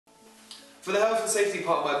For the health and safety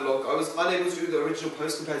part of my blog, I was unable to do the original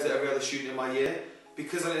post compared to every other student in my year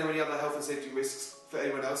because I didn't have any other health and safety risks for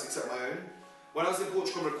anyone else except my own. When I was in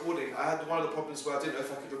Portugal recording, I had one of the problems where I didn't know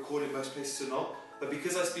if I could record in most places or not, but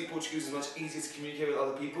because I speak Portuguese, it's much easier to communicate with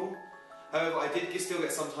other people. However, I did still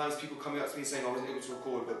get sometimes people coming up to me saying I wasn't able to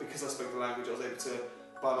record, but because I spoke the language, I was able to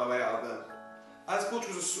buy my way out of them. As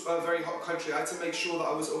Portugal was a very hot country, I had to make sure that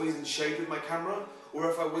I was always in shade with my camera, or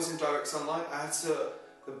if I was in direct sunlight, I had to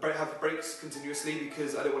have breaks continuously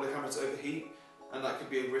because I didn't want the camera to overheat, and that could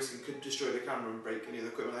be a risk and could destroy the camera and break any of the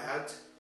equipment I had.